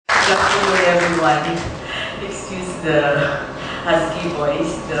afternoon, everyone. Excuse the husky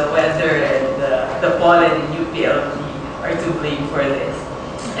voice. The weather and the pollen in UPLB are to blame for this.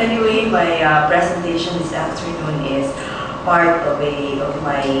 Anyway, my presentation this afternoon is part of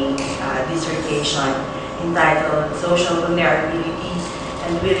my dissertation entitled Social Vulnerability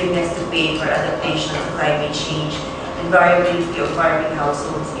and Willingness to Pay for Adaptation to Climate Change and Variability of Farming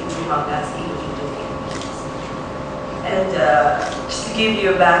Households in Timor, and just to give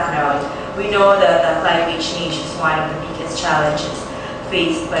you a background, we know that climate change is one of the biggest challenges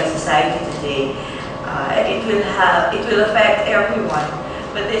faced by society today. And it will affect everyone,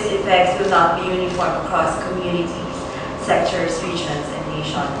 but these effects will not be uniform across communities, sectors, regions, and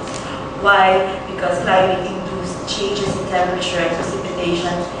nations. Why? Because climate-induced changes in temperature and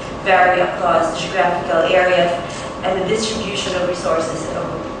precipitation vary across geographical areas, and the distribution of resources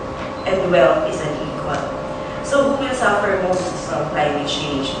and wealth is unequal. So who will suffer most from climate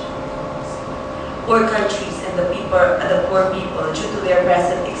change? Poor countries and the poor people due to their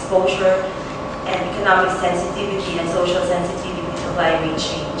present exposure and economic sensitivity and social sensitivity to climate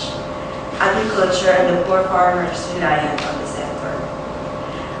change. Agriculture and the poor farmers reliant on the sector.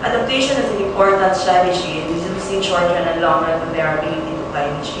 Adaptation is an important strategy in reducing short-run and long-run vulnerability to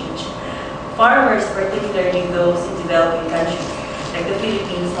climate change. Farmers, particularly those in developing countries, like the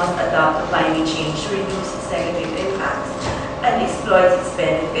Philippines, must adopt to climate change to reduce its negative impacts and exploit its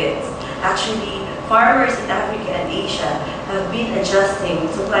benefits. Actually, farmers in Africa and Asia have been adjusting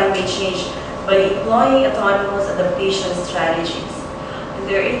to climate change by employing autonomous adaptation strategies. In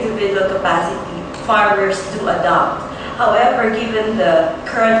their individual capacity, farmers do adopt. However, given the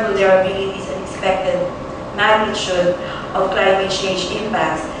current vulnerabilities and expected magnitude of climate change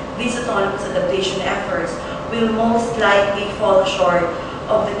impacts, these autonomous adaptation efforts will most likely fall short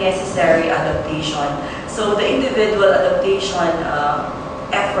of the necessary adaptation. So the individual adaptation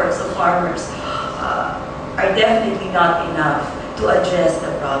efforts of farmers are definitely not enough to address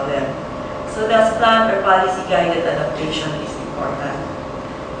the problem. So thus planned or policy-guided adaptation is important.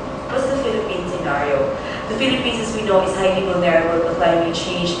 What's the Philippine scenario? The Philippines, as we know, is highly vulnerable to climate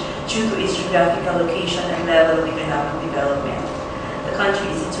change due to its geographical location and level of economic development. The country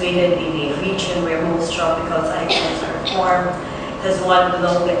is situated in a region where most tropical cyclones are formed, has one of the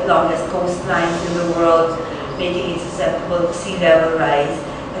longest coastlines in the world, making it susceptible to sea level rise,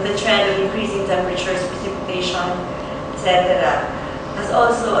 and the trend of increasing temperatures, precipitation, etc. has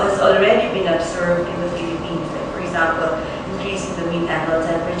already been observed in the Philippines. Like, for example, increasing the mean annual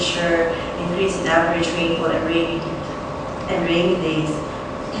temperature, increase in average rainfall and rainy days,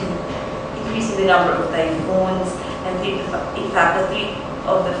 increasing the number of typhoons, and in fact, the 3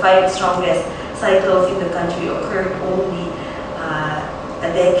 of the 5 strongest cyclones in the country occurred only a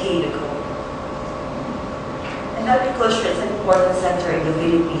decade ago. And agriculture is an important sector in the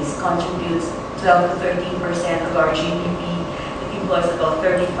Philippines, contributes 12 to 13% of our GDP. It employs about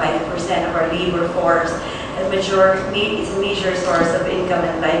 35% of our labor force, and it's a major source of income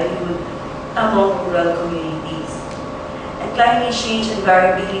and livelihood among rural communities. And climate change and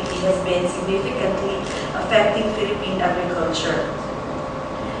variability has been significantly affecting Philippine agriculture.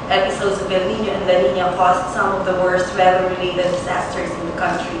 Episodes of El Niño and La Niña caused some of the worst weather-related disasters in the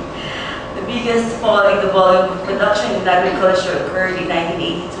country. The biggest fall in the volume of production in agriculture occurred in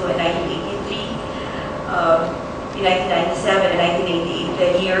 1982 and 1983. In 1997 and 1988,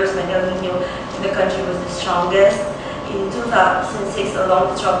 the years when El Niño in the country was the strongest. In 2006,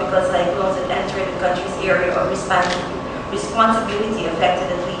 along the tropical cyclones that entered the country's area of responsibility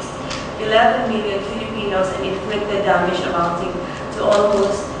affected at least 11 million Filipinos and inflicted damage amounting to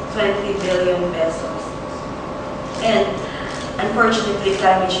almost 20 billion pesos. And unfortunately,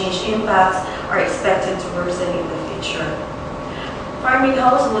 climate change impacts are expected to worsen in the future. Farming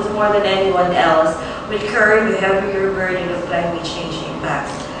households, more than anyone else, will carry the heavier burden of climate change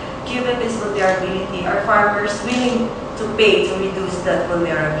impacts. Given this vulnerability, are farmers willing to pay to reduce that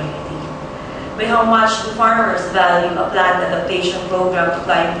vulnerability? By how much do farmers value a planned adaptation program to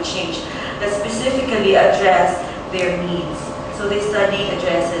climate change that specifically address their needs? So this study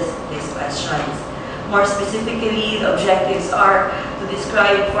addresses these questions. More specifically, the objectives are to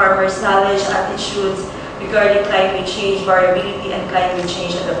describe farmers' knowledge, attitudes regarding climate change variability and climate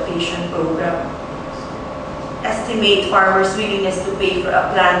change adaptation program. Estimate farmers' willingness to pay for a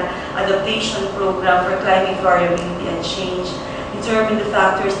planned adaptation program for climate variability and change. Determine the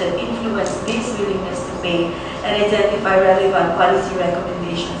factors that influence this willingness to pay and identify relevant policy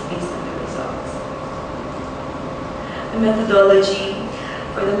recommendations based on the results. The methodology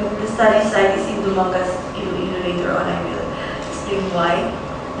for the study site is in Dumangas, Iloilo. Later on I will explain why.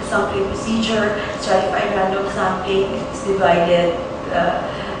 The sampling procedure, stratified random sampling is divided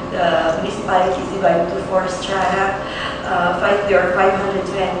The municipality is divided into 4 strata. There are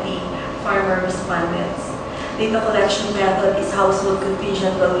 520 farmer respondents. Data collection method is household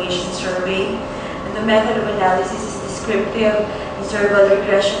contingent valuation survey. And the method of analysis is descriptive, interval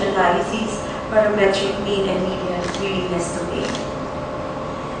regression analysis, parametric mean and median willingness to pay.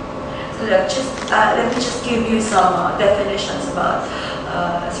 So let me just give you some definitions about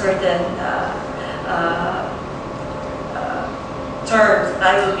certain terms that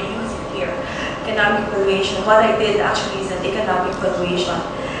I will be using here. Economic valuation, what I did actually is an economic valuation.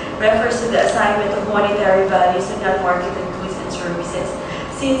 Refers to the assignment of monetary values to non-marketed goods and services.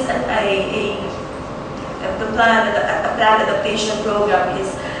 Since a planned adaptation program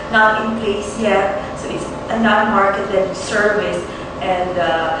is not in place yet, so it's a non-marketed service, and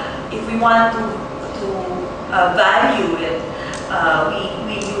if we want to value it,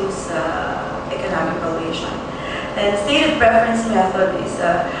 we use economic valuation. And stated preference method is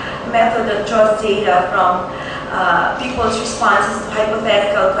a method that draws data from people's responses to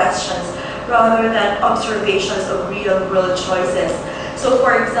hypothetical questions rather than observations of real-world choices. So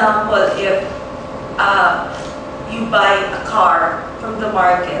for example, if you buy a car from the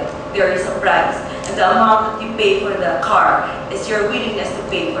market, there is a price, and the amount that you pay for the car is your willingness to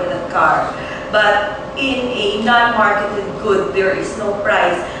pay for the car. But in a non-marketed good, there is no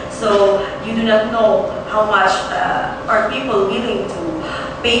price, so you do not know how much are people willing to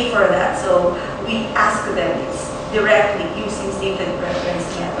pay for that. So we ask them directly using stated preference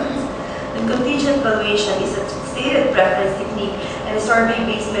methods. And contingent valuation is a stated preference technique and a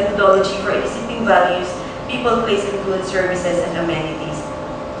survey-based methodology for eliciting values people place in goods, services, and amenities.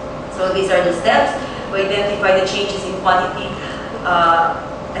 So these are the steps to identify the changes in quantity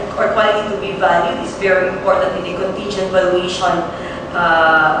or quality to be valued. Is very important in the contingent valuation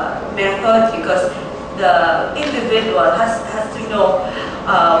method, because the individual has to know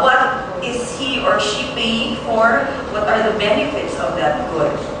what is he or she paying for, what are the benefits of that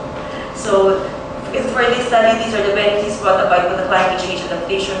good. So for this study, these are the benefits brought about by the climate change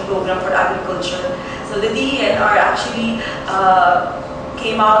adaptation program for agriculture. So the DENR actually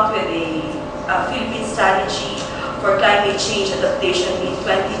came out with a Philippine strategy for climate change adaptation in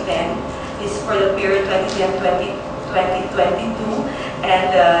 2010. This is for the period 2010-2022,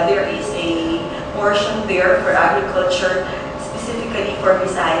 and there is a portion there for agriculture, specifically for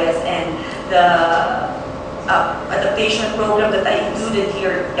Visayas, and the adaptation program that I included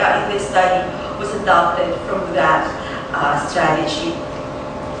here in this study was adopted from that strategy,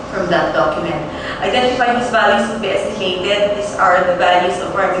 from that document. Identify whose values would be estimated. These are the values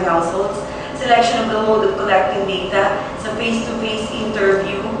of farming households. Selection of the mode of collecting data. It's a face-to-face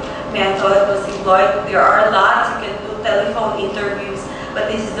interview method was employed. There are lots. You can do telephone interviews, but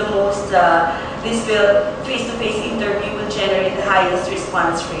this is the most, face-to-face interview will generate the highest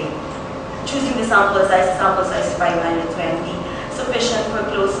response rate. Choosing the sample size is 520. Sufficient for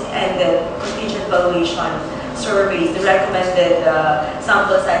close-ended contingent valuation surveys. The recommended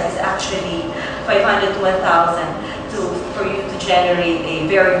sample size is actually 500 to 1,000 for you to generate a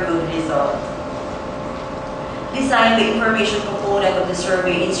very good result. Design the information component of the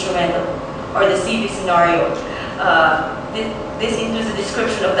survey instrument or the CV scenario. This includes the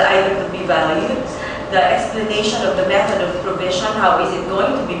description of the item to be valued, the explanation of the method of provision, how is it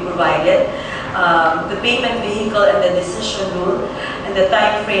going to be provided, the payment vehicle and the decision rule, and the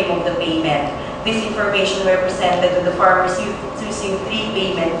time frame of the payment. This information represented to the farmers using 3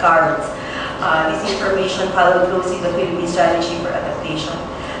 payment cards. This information followed closely the Philippine strategy for adaptation.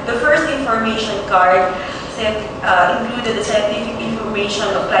 The first information card included the scientific information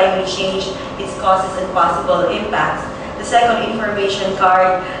of climate change, its causes and possible impacts. The second information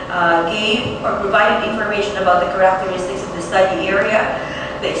card gave or provided information about the characteristics of the study area,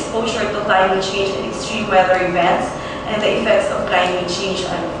 the exposure to climate change and extreme weather events, and the effects of climate change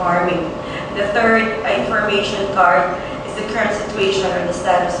on farming. The third information card is the current situation or the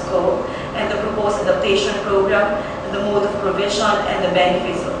status quo, and the proposed adaptation program, and the mode of provision, and the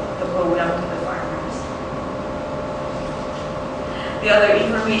benefits of the program to the farmers. The other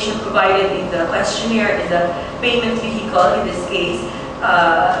information provided in the questionnaire is the payment vehicle. In this case,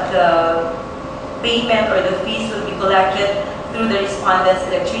 the payment or the fees will be collected through the respondent's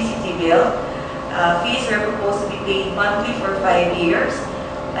electricity bill. Fees are proposed to be paid monthly for 5 years,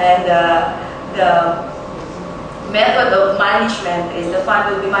 and the method of management is the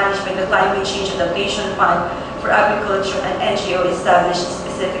fund will be managed by the Climate Change Adaptation Fund for Agriculture, and NGO established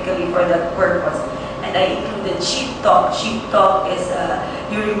specifically for that purpose. And I included sheep talk. Sheep talk is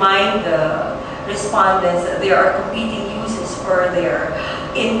you remind the respondents that there are competing uses for their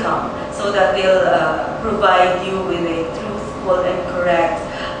income, so that they'll provide you with a truthful and correct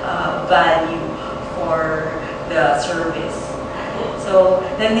value for the service. So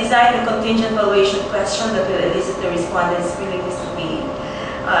then design the contingent valuation question that will elicit the respondent's willingness to pay.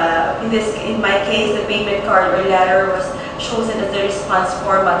 In my case, the payment card or letter was chosen as the response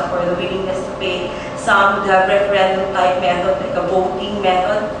format for the willingness to pay. Some would have referendum type method, like a voting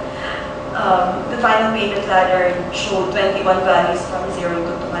method. The final payment ladder showed 21 values from 0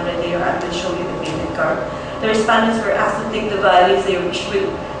 to 200 there. I will show you the payment card. The respondents were asked to take the values they were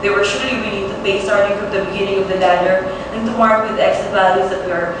surely willing to pay starting from the beginning of the ladder and to mark with X the values that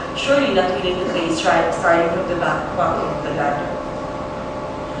we are surely not willing to pay starting from the bottom of the ladder.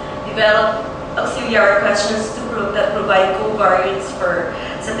 Develop auxiliary questions that provide covariates for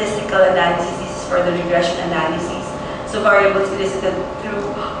statistical analysis. This is for the regression analysis. So variables elicited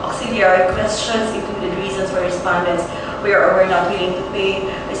through auxiliary questions included reasons for respondents were or were not willing to pay,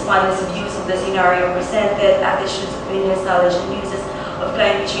 respondents' views of the scenario presented, attitudes, opinions, knowledge, and uses of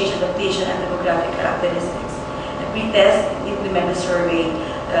climate change adaptation and demographic characteristics. The pretest implement the survey.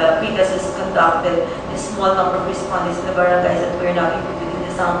 The pretest is conducted in a small number of respondents in the barangays that were not included in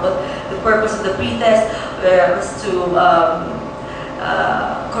the sample. The purpose of the pretest was to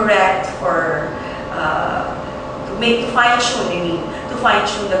correct for to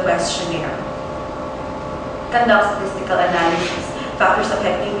fine-tune the questionnaire. Conduct statistical analysis. Factors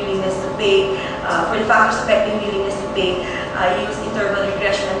affecting willingness to pay. For the factors affecting willingness to pay, I use interval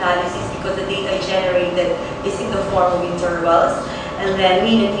regression analysis because the data generated is in the form of intervals. And then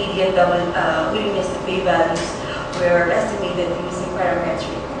mean and median willingness to pay values were estimated using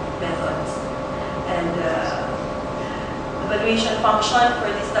parametric methods. And the valuation function for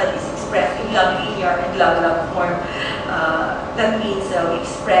this study is expressed in log-linear and log-log form. That means we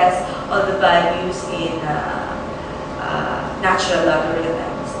express all the values in natural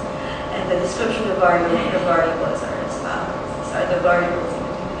logarithms. And the description of the variables are as follows. These are the variables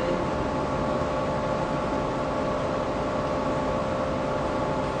included.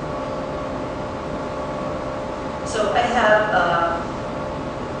 So I have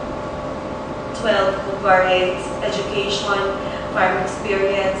 12 covariates: education, farm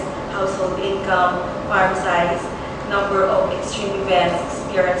experience, household income, farm size, number of extreme events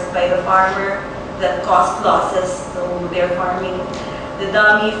experienced by the farmer that caused losses to their farming, the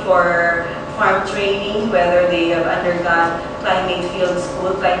dummy for farm training, whether they have undergone climate field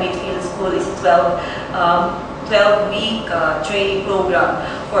school. Climate field school is a 12-week training program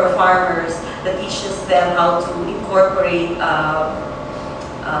for farmers that teaches them how to incorporate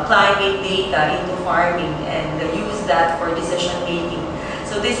climate data into farming and use that for decision making.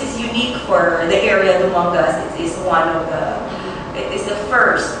 So this is unique for the area of Dumangas. It is it is the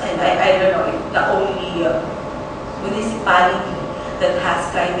first, and I don't know, the only municipality that has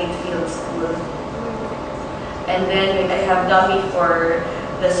climate field school. And then I have dummy for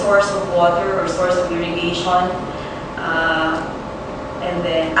the source of water or source of irrigation. And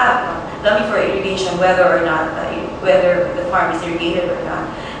then dummy for irrigation, whether or not whether the farm is irrigated or not.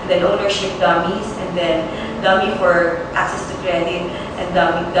 And then ownership dummies, and then dummy for access to credit, and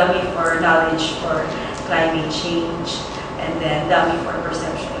dummy for knowledge for climate change, and then dummy for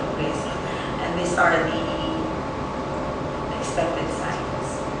perception of risk. And these are the expected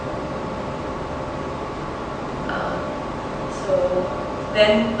signs. So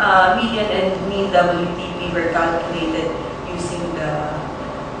then median and mean WTP were calculated using the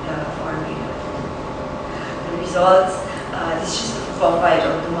formula. The results, this is just a profile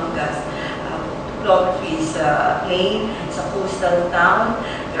of Dumangas. Topography is plain, it's a coastal town.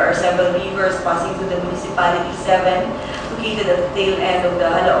 There are several rivers passing through the municipality. 7, located at the tail end of the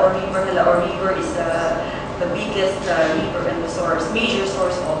Halaor River. Halaor River is the biggest river and the major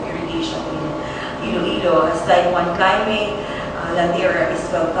source of irrigation in Iloilo. Has type 1 climate. Land area is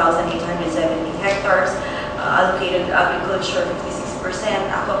 12,870 hectares. Allocated to agriculture 56%,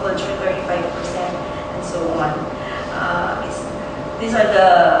 aquaculture 35%, and so on. These are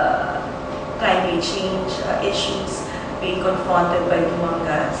the climate change issues being confronted by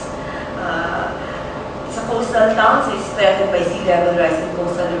Dumangas. It's a coastal town, so it's threatened by sea level rise and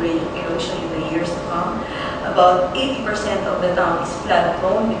coastal erosion in the years to come. About 80% of the town is flood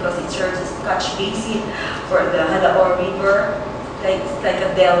prone because it serves as catch basin for the Halaor River, it's like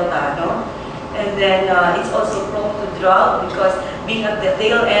a delta, no? And then it's also prone to drought because being at the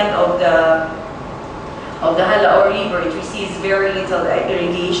tail end of the Halaor River, it receives very little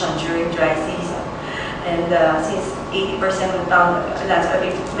irrigation during dry season. And since 80% of the town lands,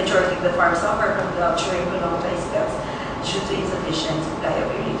 a majority of the farms suffer from drought during prolonged dry spells due to insufficient supply of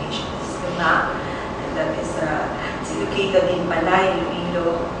irrigation. This is the map, and that is it's located in Panay,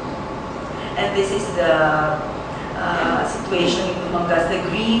 Iloilo. And this is the situation in Tumangas. The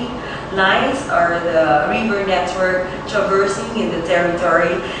green lines are the river network traversing in the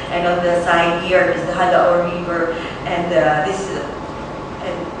territory, and on the side here is the Halao River, and this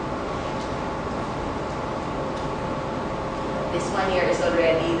one here is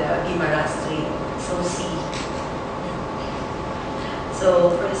already the Guimaras Strait, so sea. So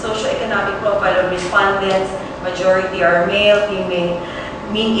for the socio-economic profile of respondents, majority are male, female,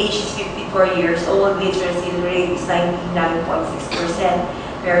 mean age is 54 years old, literacy rate is 99.6%,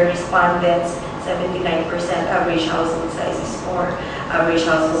 pair respondents 79%, average household size is 4, average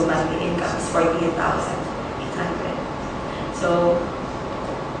household monthly income is 48,800. So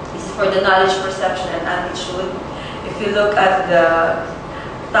this is for the knowledge, perception, and attitude. If you look at the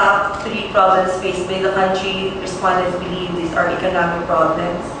top 3 problems faced by the country, respondents believe these are economic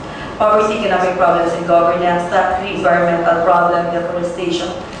problems, poverty, economic problems, and governance. Top 3 environmental problems,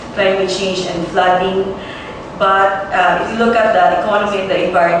 deforestation, climate change, and flooding. But if you look at the economy and the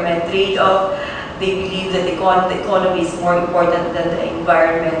environment trade-off, they believe that the economy is more important than the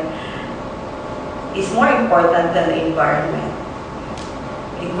environment. Is more important than the environment.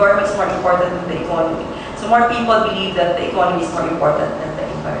 The environment is more important than the economy. So more people believe that the economy is more important than the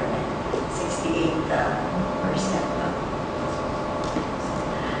environment. 68%.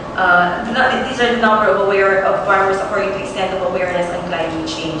 These are the number of farmers according to extent of awareness on climate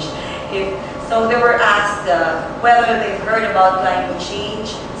change. So they were asked whether they've heard about climate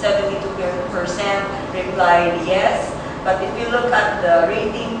change. 72% replied yes. But if you look at the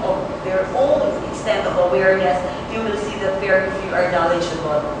rating of their own extent of awareness, you will see that very few are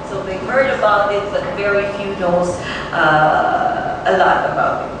knowledgeable. So they've heard about it, but very few knows a lot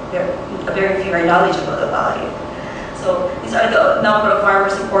about it. Very few are knowledgeable about it. So these are the number of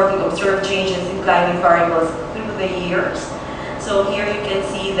farmers reporting observed changes in climate variables through the years. So here you can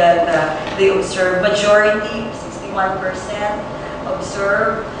see that they observe majority, 61%,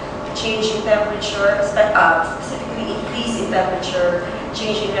 observe change in temperature, specifically increase in temperature,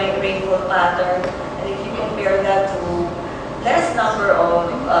 change in rainfall pattern. And if you compare that to less number of,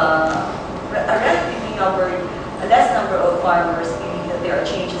 less number of farmers believe that there are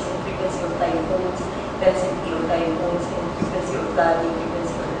changes in frequency of typhoons, intensity of typhoons, frequency of flooding,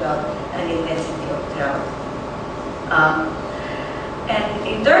 frequency of drought, and intensity of drought. And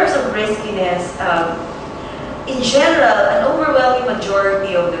in terms of riskiness, in general, an overwhelming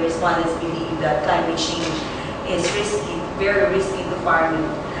majority of the respondents believe that climate change is risky, very risky to farming.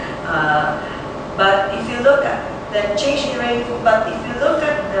 But if you look at the change in rainfall,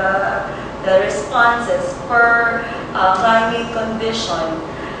 the responses per climate condition,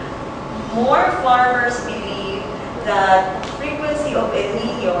 more farmers believe that frequency of El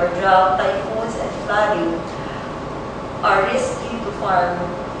Nino or drought, typhoons, and flooding are risky to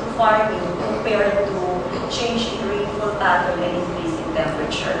farming compared to change in rainfall pattern and increase in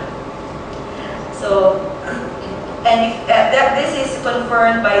temperature. So, and this is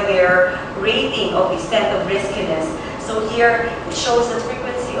confirmed by their rating of extent of riskiness. So here it shows that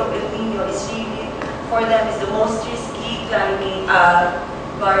frequency of El Nino is really, for them, is the most risky climate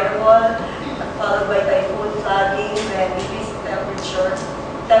variable, followed by typhoon, flooding, then increase in temperature,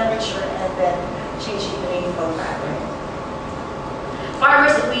 and then change in rainfall pattern.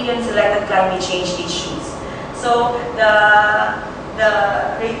 Farmers' opinion selected climate change issues. So the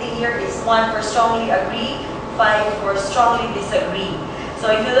rating here is 1 for strongly agree, 5 for strongly disagree.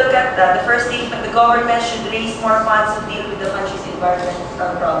 So if you look at the first statement, the government should raise more funds to deal with the country's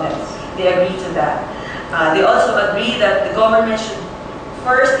environmental problems. They agree to that. They also agree that the government should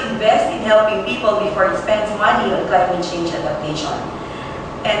first invest in helping people before it spends money on climate change adaptation.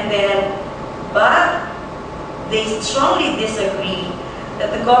 And then, but they strongly disagree that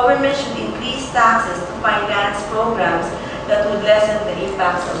the government should increase taxes to finance programs that would lessen the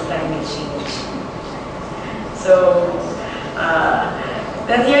impacts of climate change. So,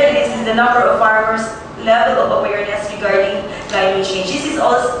 then here this is the number of farmers' level of awareness regarding climate change. This is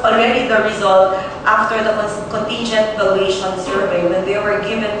also already the result after the contingent valuation survey, when they were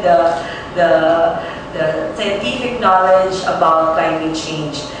given the scientific knowledge about climate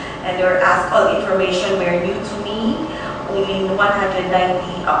change. And they were asked, all information were new to me. Only 190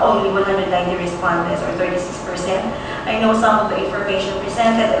 respondents, or 36%. I know some of the information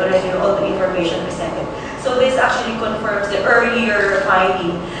presented, already all the information presented. So this actually confirms the earlier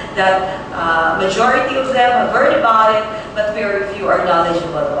finding that majority of them have heard about it, but very few are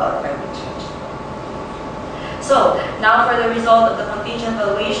knowledgeable about climate change. So now for the result of the contingent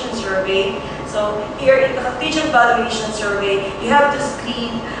valuation survey. So here in the contingent valuation survey, you have to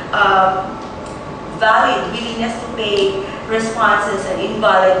screen valid willingness to pay responses and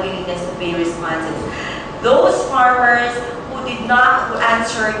invalid willingness to pay responses. those farmers who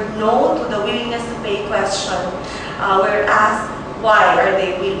answered no to the willingness to pay question were asked why are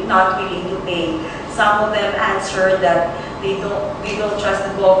they not willing to pay. Some of them answered that they don't trust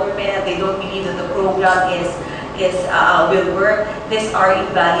the government, they don't believe that the program will work. These are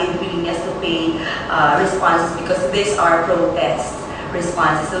invalid willingness to pay responses because these are protest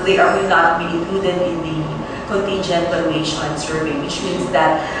responses. So they will not be included in the contingent valuation survey, which means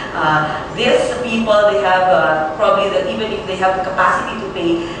that these people, they have probably that even if they have the capacity to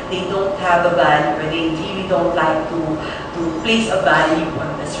pay, they don't have a value, or they really don't like to place a value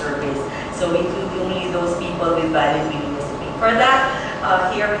on the service. So include only those people with valid willingness to pay. For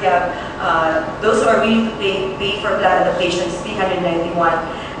that, here we have those who are willing to pay for plan adaptation is 391,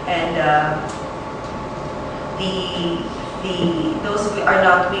 and those who are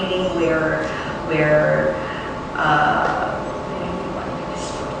not willing were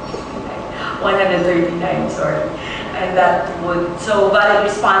 139, sorry. And that would, so valid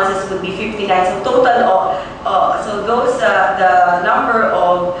responses would be 59. So total of, so those, the number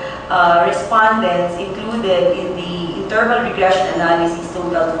of respondents included in the interval regression analysis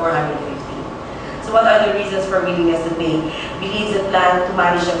totaled 415. So what are the reasons for willingness to pay? Believes the plan to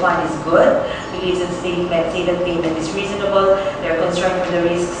manage the fund is good. Believes that stated payment is reasonable. They are concerned for the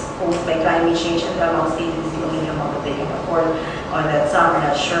risks posed by climate change, and the amount stated is the only amount that they can afford, or that some are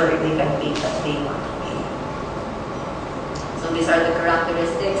not sure if they can pay that they want to pay. So these are the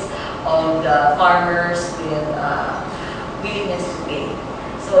characteristics of the farmers with willingness to pay.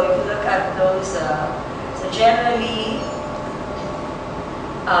 So if you look at those, so generally,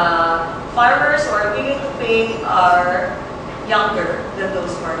 farmers who are willing to pay are younger than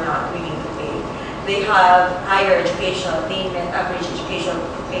those who are not willing to pay. They have higher educational attainment, average educational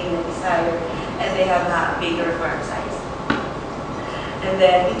attainment is higher, and they have a bigger farm size. And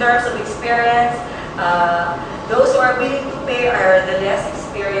then in terms of experience, those who are willing to pay are the less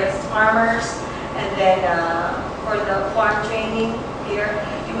experienced farmers. And then for the farm training here,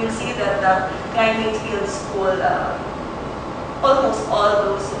 you will see that the climate field school, almost all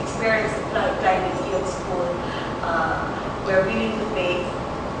those experienced climate field school were willing to pay.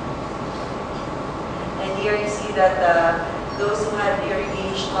 And here you see that those who had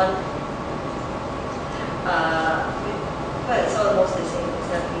irrigation, well, it's almost the same. It's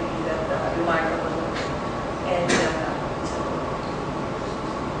not really that remarkable. And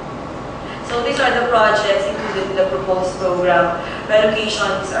so these are the projects included in the proposed program.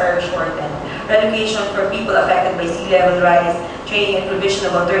 Relocations are shortened. Relocation for people affected by sea level rise, training and provision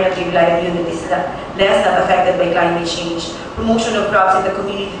of alternative livelihood that is less than affected by climate change. Promotion of crops in the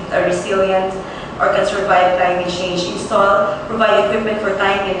community that are resilient or can survive climate change. Install, provide equipment for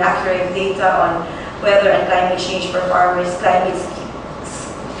timely and accurate data on weather and climate change for farmers. Climate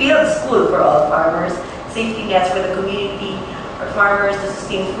field school for all farmers. Safety nets for the community or farmers to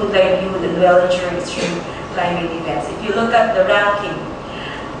sustain food livelihood and well during extreme climate events. If you look at the ranking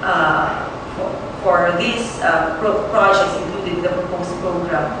for these projects included in the proposed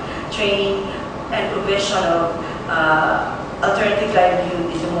program, training and provision of alternative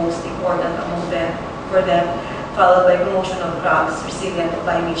livelihood is the most important among them for them, followed by promotion of crops resilient to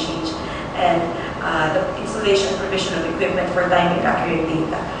climate change, and the installation and provision of equipment for timely and accurate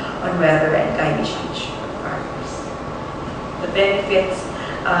data on weather and climate change for farmers. The benefits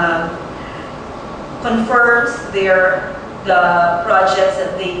confirms the projects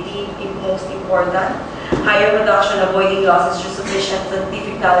that they deem most important. Higher production, avoiding losses through sufficient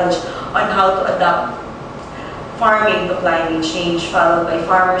scientific knowledge on how to adapt farming to climate change, followed by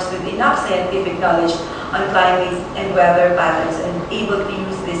farmers with enough scientific knowledge on climate and weather patterns and able to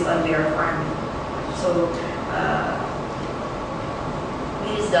use this on their farming. So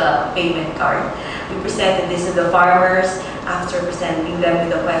this is the payment card. We presented this to the farmers after presenting them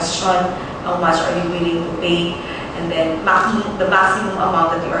with a question, how much are you willing to pay, and then the maximum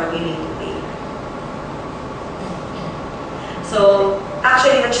amount that you are willing to pay. So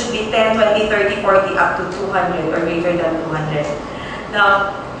actually that should be 10, 20, 30, 40, up to 200 or greater than 200.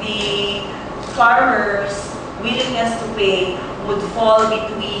 Now, the farmer's willingness to pay would fall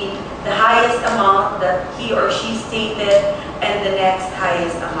between the highest amount that he or she stated and the next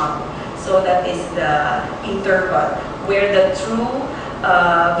highest amount. So that is the interval where the true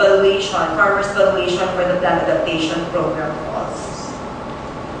farmer's valuation for the plan adaptation program falls.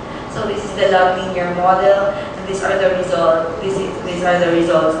 So this is the log linear model, and these are the results. These are the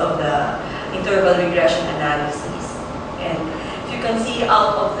results of the interval regression analysis. And if you can see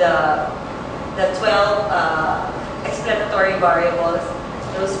out of the 12 explanatory variables,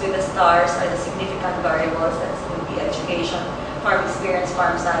 those with the stars are the significant variables. That would be education, farm experience,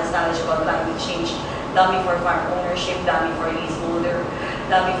 farm science, knowledge about climate change, dummy for farm ownership, dummy for leaseholder,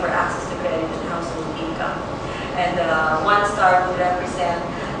 dummy for access to credit and household income. And 1 star would represent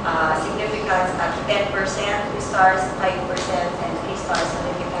significance at 10%, 2 stars 5%, and 3 stars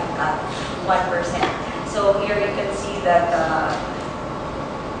significant at 1%. So here you can see that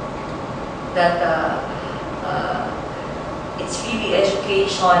it's really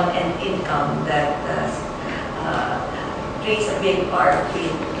education and income that plays a big part in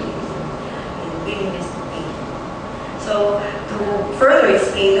willingness to pay. So to further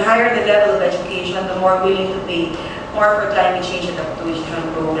explain, the higher the level of education, the more willing to pay more for climate change adaptation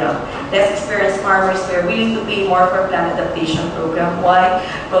program. Less experienced farmers were willing to pay more for plant adaptation program. Why?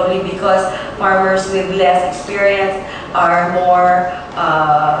 Probably because farmers with less experience are more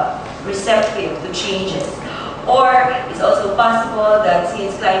receptive to changes. Or it's also possible that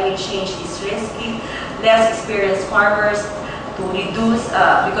since climate change is risky, less experienced farmers to reduce,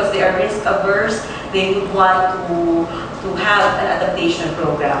 because they are risk averse, they would want to have an adaptation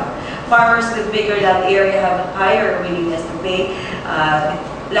program. Farmers with bigger land area have a higher willingness to pay.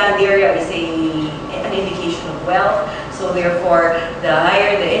 Land area is an indication of wealth, so therefore the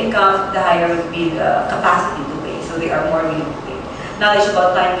higher the income, the higher would be the capacity to pay, so they are more willing to pay. Knowledge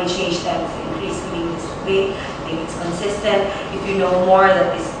about climate change tends to increase willingness to pay. I think it's consistent. If you know more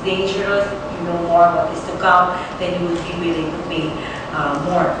that is dangerous, you know more what is to come, then you would be willing to pay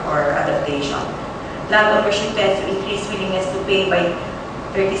more for adaptation. Land ownership tends to increase willingness to pay by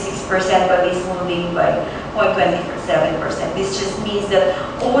 36%, but leaseholding by 0.27%. This just means that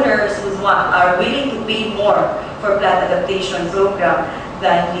owners are willing to pay more for plant adaptation program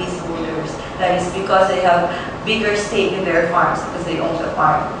than leaseholders. That is because they have bigger stake in their farms because they own the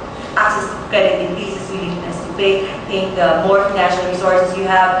farm. Access to credit increases willingness to pay. I think the more financial resources you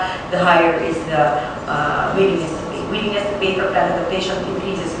have, the higher is the willingness to pay. Willingness to pay for plant adaptation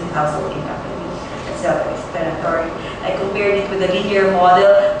increases with household income. That's self-explanatory. I compared it with a linear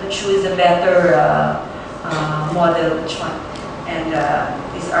model to choose a better model, which one. And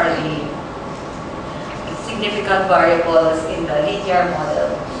these are the significant variables in the linear model,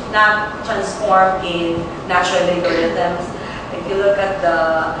 not transformed in natural logarithms. If you look at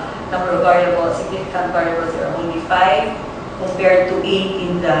the number of variables, significant variables, there are only 5 compared to 8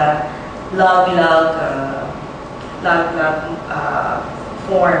 in the log-log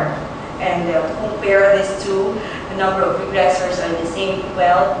form. And compare this to the number of regressors are the same,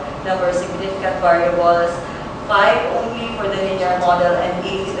 12, number of significant variables, 5 only for the linear model and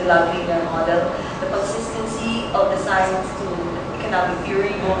 8 in the log-linear model. The consistency of the science to economic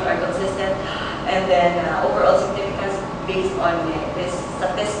theory, both are consistent, and then overall significance based on this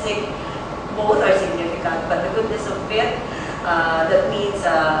statistic, both are significant, but the goodness of fit, that means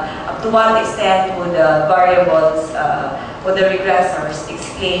up to what extent would the variables or the regressors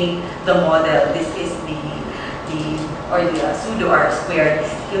explain the model. This is the pseudo R squared.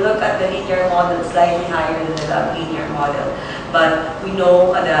 If you look at the linear model, slightly higher than the linear model, but we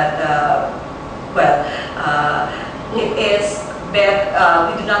know that it is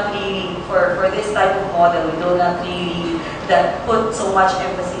we do not really, for this type of model, we do not really put so much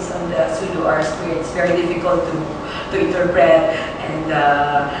emphasis on the pseudo R squared. It's very difficult to interpret, and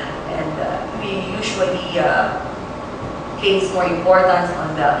we usually place more importance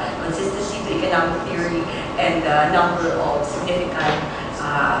on the consistency to economic theory and the number of significant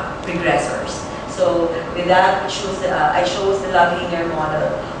regressors. So with that, I chose the log-linear model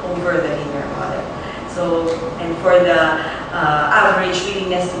over the linear model. So, and for the average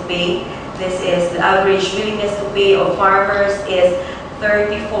willingness to pay, this is the average willingness to pay of farmers is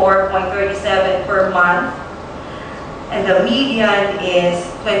 34.37 per month, and the median is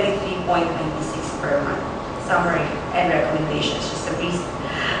 23.96 per month. Summary and recommendations, just a brief.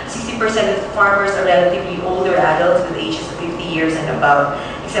 60% of farmers are relatively older adults with ages of 50 years and above,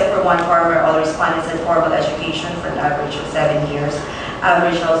 except for one farmer. All respondents had formal education for an average of 7 years.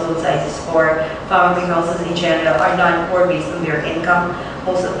 Average household sizes for farming households in general are non-poor based on their income.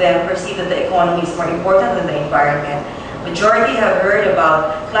 Most of them perceive that the economy is more important than the environment. Majority have heard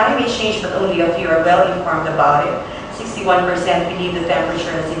about climate change, but only a few are well informed about it. 61% believe the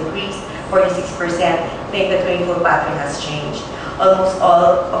temperature has increased. 46% think that rainfall pattern has changed. Almost all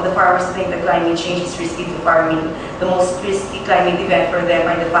of the farmers think that climate change is risky to farming. The most risky climate event for them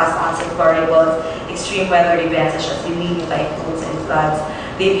are the fast onset variables, extreme weather events such as El Niño, typhoons, and floods.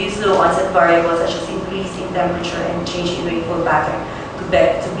 They've used low onset variables such as increase in temperature and change in rainfall pattern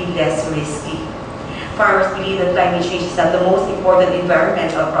to be less risky. Farmers believe that climate change is not the most important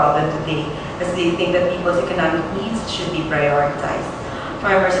environmental problem today, as they think that people's economic needs should be prioritized.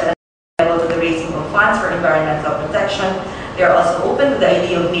 Farmers are able to the raising of funds for environmental protection. They are also open to the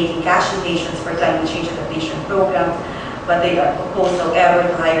idea of making cash donations for climate change adaptation programs, but they are opposed, however,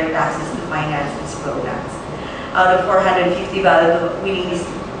 to higher taxes to finance these programs. Out of 450 valid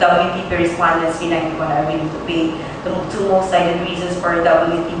WTP respondents, 91 are willing to pay. The two most cited reasons for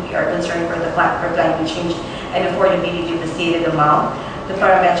WTP are concern for climate change and affordability of the stated amount. The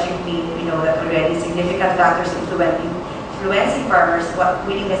parametric mean, we know that already significant factors influencing farmers'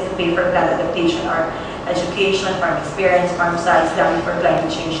 willingness to pay for plant adaptation are education, farm experience, farm size, dummy for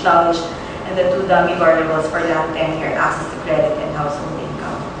climate change knowledge, and the two dummy variables for land tenure, access to credit, and household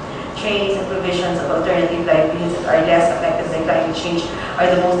income. Trainings and provisions of alternative livelihoods that are less affected by climate change are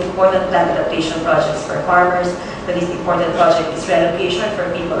the most important plant adaptation projects for farmers. The least important project is relocation for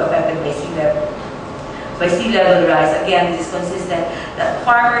people affected by sea level rise. Again, this is consistent that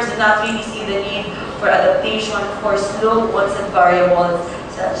farmers do not really see the need for adaptation for slow onset variables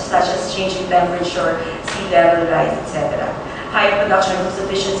such as changing temperature, sea level rise, etc. High production of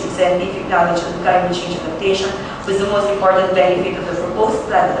sufficiency scientific knowledge on climate change adaptation was the most important benefit of the proposed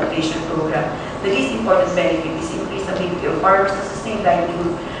plant adaptation program. The least important benefit is increased ability of farmers to sustain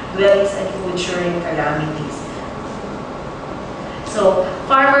livelihood, dwellings, and food during calamities. So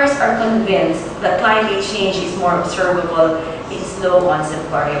farmers are convinced that climate change is more observable in slow onset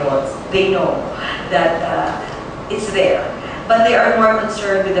variables. They know that it's there, but they are more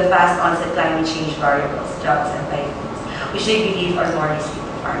concerned with the fast onset climate change variables, droughts and typhoons, which they believe are more risky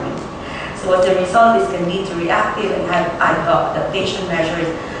to farming. So as a result, this can lead to reactive and ad hoc adaptation measures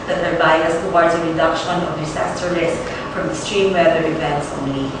that are biased towards a reduction of disaster risk from extreme weather events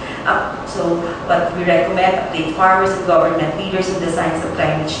only. But we recommend update farmers and government leaders in the science of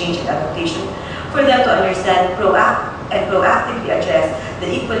climate change and adaptation for them to understand and proactively address the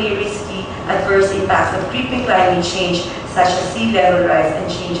equally risky adverse impacts of creeping climate change, such as sea level rise and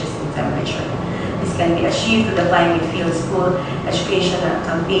changes in temperature. This can be achieved through the Climate Field School education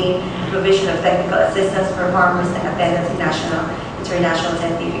campaign, provision of technical assistance for farmers, and attendance in national, international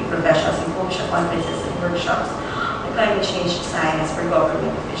scientific professional symposia, conferences, and workshops on climate change science for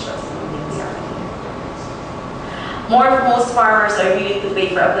government officials. Most farmers are willing to pay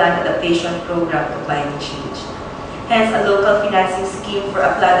for a plant adaptation program to climate change. Hence, a local financing scheme for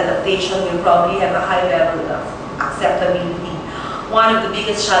a plant adaptation will probably have a high level of acceptability. One of the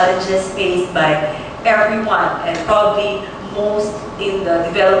biggest challenges faced by everyone, and probably most in the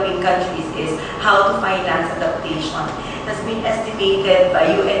developing countries, is how to finance adaptation. It has been estimated by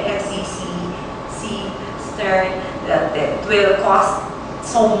UNFCCC, Stern, that it will cost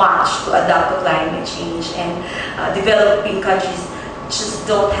so much to adapt to climate change, and developing countries just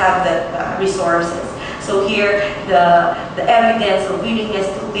don't have the resources. So here, the evidence of willingness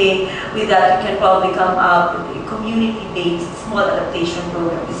to pay, with that you can probably come up with a community-based small adaptation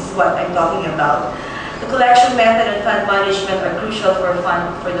program. This is what I'm talking about. The collection method and fund management are crucial for the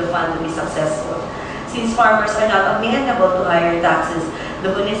fund to be successful. Since farmers are not amenable to higher taxes,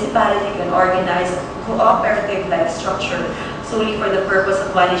 the municipality can organize a cooperative-like structure solely for the purpose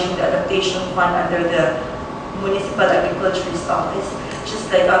of managing the adaptation fund under the Municipal Agriculturist Office,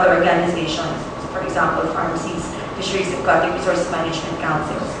 just like other organizations, for example, pharmacies, fisheries, aquatic resource management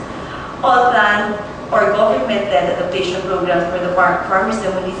councils. All planned or government-led adaptation programs for the farmers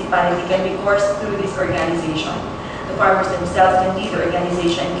and municipality can be coursed through this organization. The farmers themselves can lead the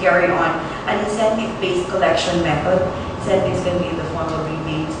organization and carry on an incentive-based collection method. Incentives can be in the form of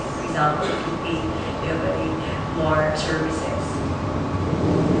rebates, for example, if you pay, you have more services.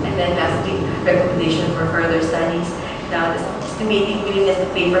 And then lastly, recommendation for further studies. Now, estimating willingness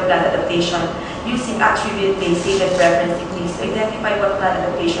to pay for plant adaptation using attribute-based stated preference techniques to identify what plant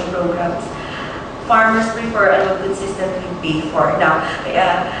adaptation programs farmers prefer and will consistently pay for. Now,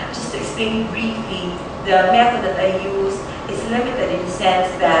 just to explain briefly, the method that I use is limited in the sense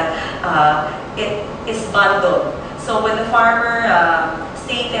that it is bundled. So when the farmer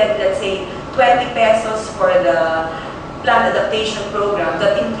stated, let's say, 20 pesos for the plant adaptation program,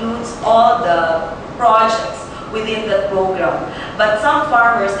 that includes all the projects within the program. But some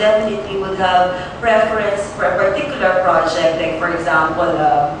farmers definitely would have preference for a particular project, like for example,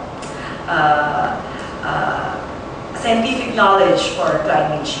 scientific knowledge for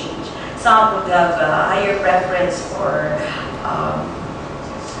climate change. Some would have a higher preference for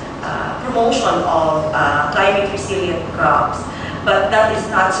promotion of climate resilient crops, but that is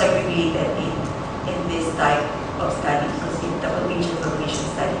not segregated in this type of study, the contingent location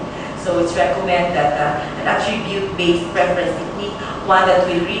study. So it's recommended that an attribute-based preference technique, one that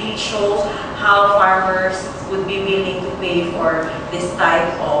will really show how farmers would be willing to pay for this type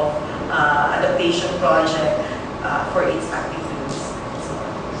of adaptation project for its activities. So,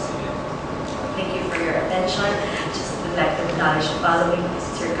 thank you for your attention. Just would like to knowledge the following: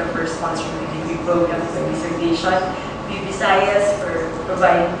 SEARCA for sponsoring the degree program for dissertation, Visayas for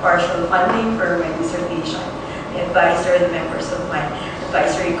providing partial funding for my dissertation, the advisor and members of my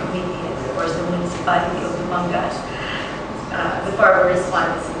advisory committee, and of course the municipality of Dumangas, the farmer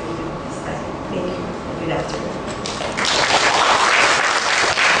responsibility of this study. Thank you. Good afternoon.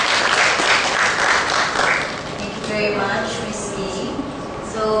 Thank you very much, Ms. Lee.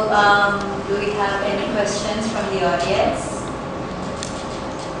 So, do we have any questions from the audience?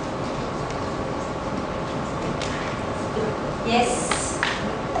 Yes,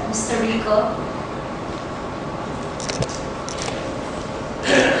 Mr. Rico.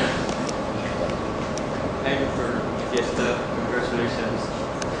 Congratulations.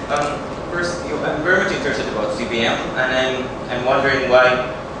 First, I'm very much interested about CBM, and I'm wondering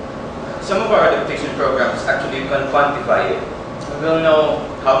why some of our adaptation programs actually can quantify it. We will know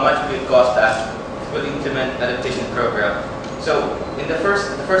how much it will cost us to implement adaptation program. So, the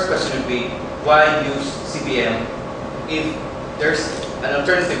first question would be, why use CBM if there's an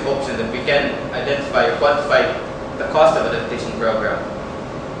alternative option that we can identify or quantify the cost of adaptation program?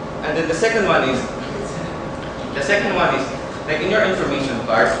 And then the second one is, like in your information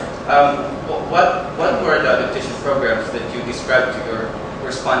card, what were the adaptation programs that you described to your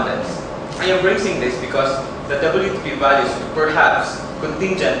respondents? I am raising this because the WTP values perhaps will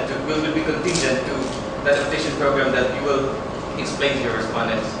be contingent to the adaptation program that you will explain to your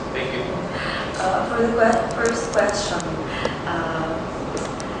respondents. Thank you. For the first question,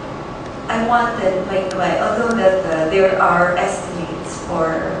 I wanted, although that there are estimates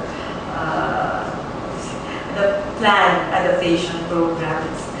for the planned adaptation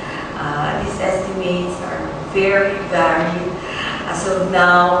programs, these estimates are very varied. As of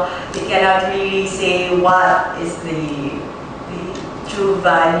now, we cannot really say what is the true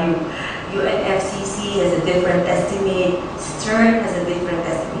value. UNFCCC has a different estimate. Stern has a different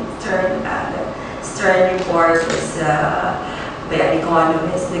estimate. Stern report was by an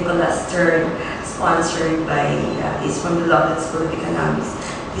economist, Nicholas Stern, sponsored by, he's from the London School of Economics.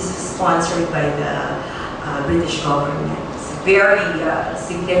 This is sponsored by the British government. It's a very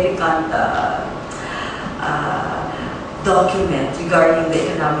significant document regarding the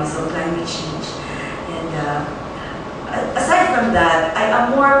economics of climate change. And aside from that, I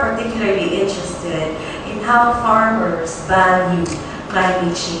am more particularly interested in how farmers value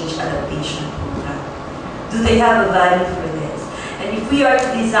climate change adaptation program. Do they have a value for this? And if we are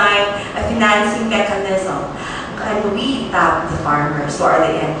to design a financing mechanism, can we tap the farmers who are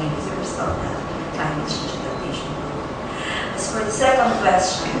the end users of the climate change adaptation program? As for the second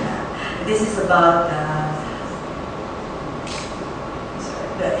question, this is about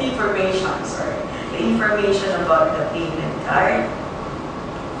the information about the payment card.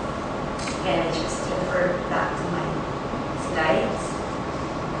 Can I just refer back to my slides?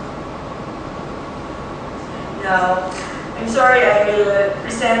 Now, I'm sorry, I will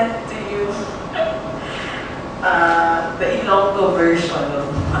present to you the Ilonggo version of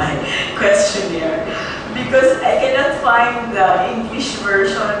my questionnaire. Because I cannot find the English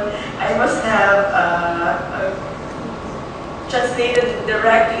version, I must have translated it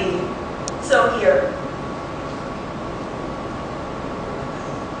directly. So here.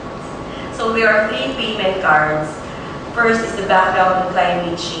 So there are 3 payment cards. First is the background on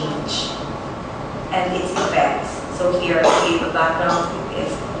climate change and its effects. So here I gave a background to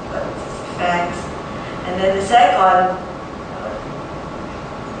its effects. And then the second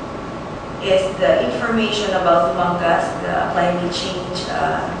is the information about Dumangas, the climate change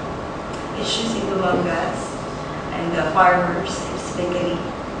issues in Dumangas, and the farmers specifically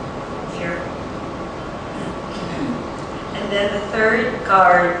here. And then the third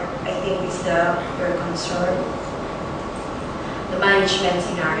card, I think, is your concern, the management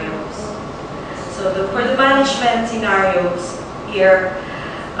scenarios. So for the management scenarios here,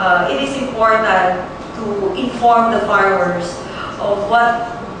 it is important to inform the farmers of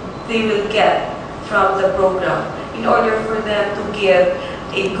what they will get from the program in order for them to give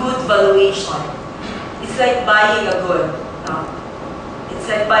a good valuation. It's like buying a good. It's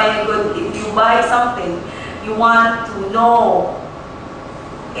like buying a good. If you buy something, you want to know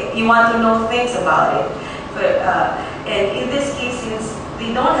things about it. And in this case, since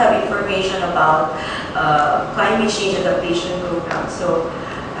they don't have information about climate change adaptation program, so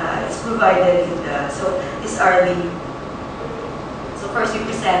it's provided in the. So these are the. So first, we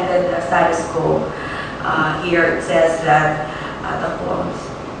presented the status quo. Here it says that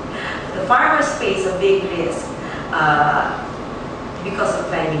the farmers face a big risk because of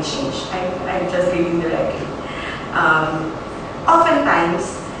climate change. I'm just reading directly.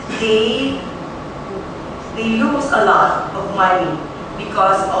 Oftentimes, they they lose a lot of money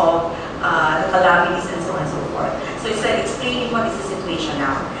because of the calamities and so on and so forth. So it's like explaining what is the situation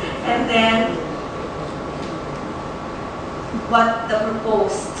now. And then what the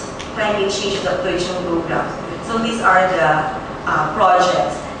proposed climate change adaptation program. So these are the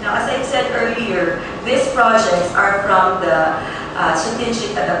projects. Now, as I said earlier, these projects are from the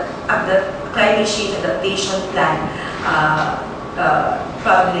strategic the climate change adaptation plan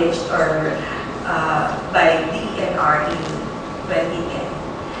published or by DENR in 2010.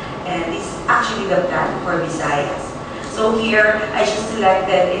 And it's actually the plan for Visayas. So here, I just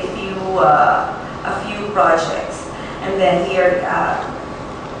selected a few projects. And then here,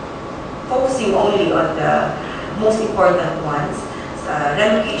 focusing only on the most important ones.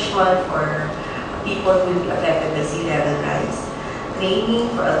 Relocation for people who will be affected by sea level rise. Training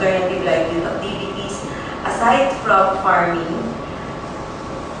for alternative livelihood activities aside from farming.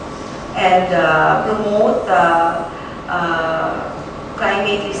 And promote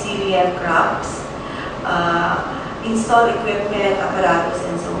climate resilient crops. Install equipment, apparatus,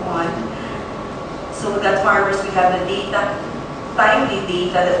 and so on. So that farmers will have the data, timely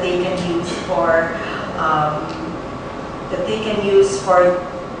data that they can use for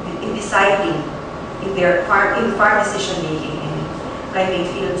in deciding in their farm decision making. And climate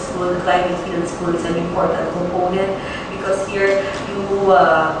field school, the climate field school is an important component because here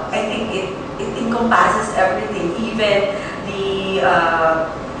I think it encompasses everything, even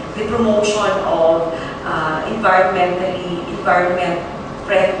the promotion of environment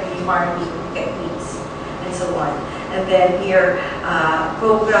friendly farming techniques and so on. And then here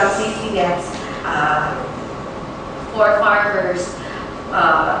program safety nets for farmers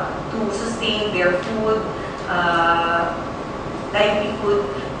to sustain their food, livelihood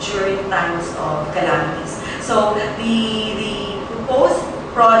during times of calamities. So the proposed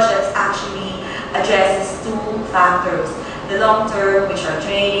projects actually addresses two factors: the long term, which are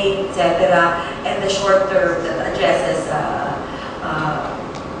training, etc., and the short term that addresses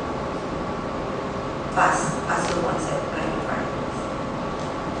fast concept kind of farmers.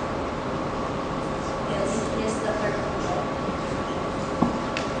 Yes, Dr.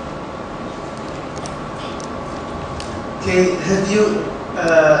 Okay, have you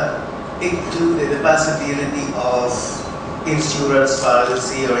included the possibility of insurance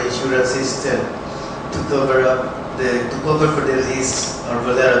policy or insurance system to cover for the risks or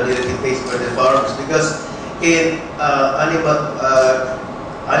vulnerability faced by the farmers? Because in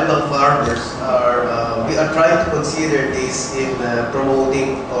animal farmers we are trying to consider this in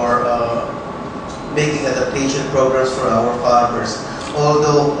promoting or making adaptation programs for our farmers.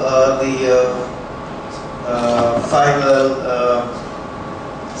 Although the final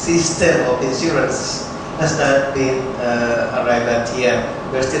system of insurance has not been arrived at yet.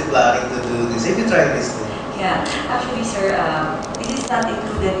 We're still planning to do this. Have you tried this thing? Yeah, actually, sir, this is not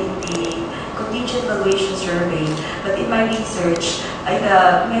included in the contingent valuation survey, but in my research, in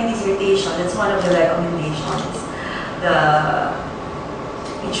my dissertation, that's one of the recommendations, the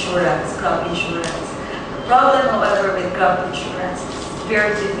insurance, crop insurance. The problem, however, with crop insurance, it's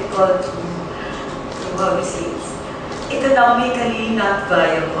very difficult to how to say it's economically not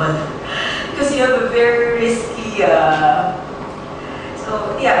viable because you have a very risky. So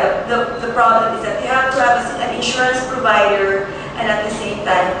yeah, the problem is that you have to have an insurance provider and at the same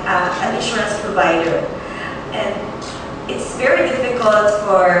time an insurance provider, and it's very difficult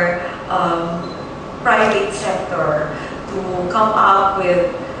for private sector to come up with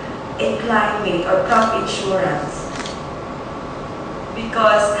a climate or crop insurance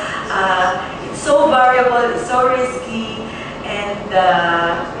because it's so variable, it's so risky, and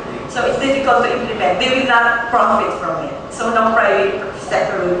so it's difficult to implement. They will not profit from it. So no private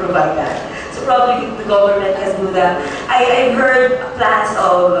sector will provide that. So probably the government can do that. I've heard plans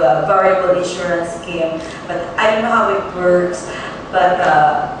of variable insurance scheme, but I don't know how it works. But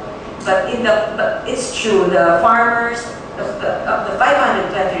it's true. The farmers of the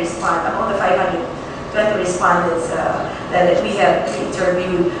 520 among the 520 respondents that we have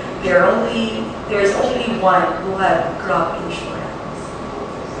interviewed, there's only one who had crop insurance.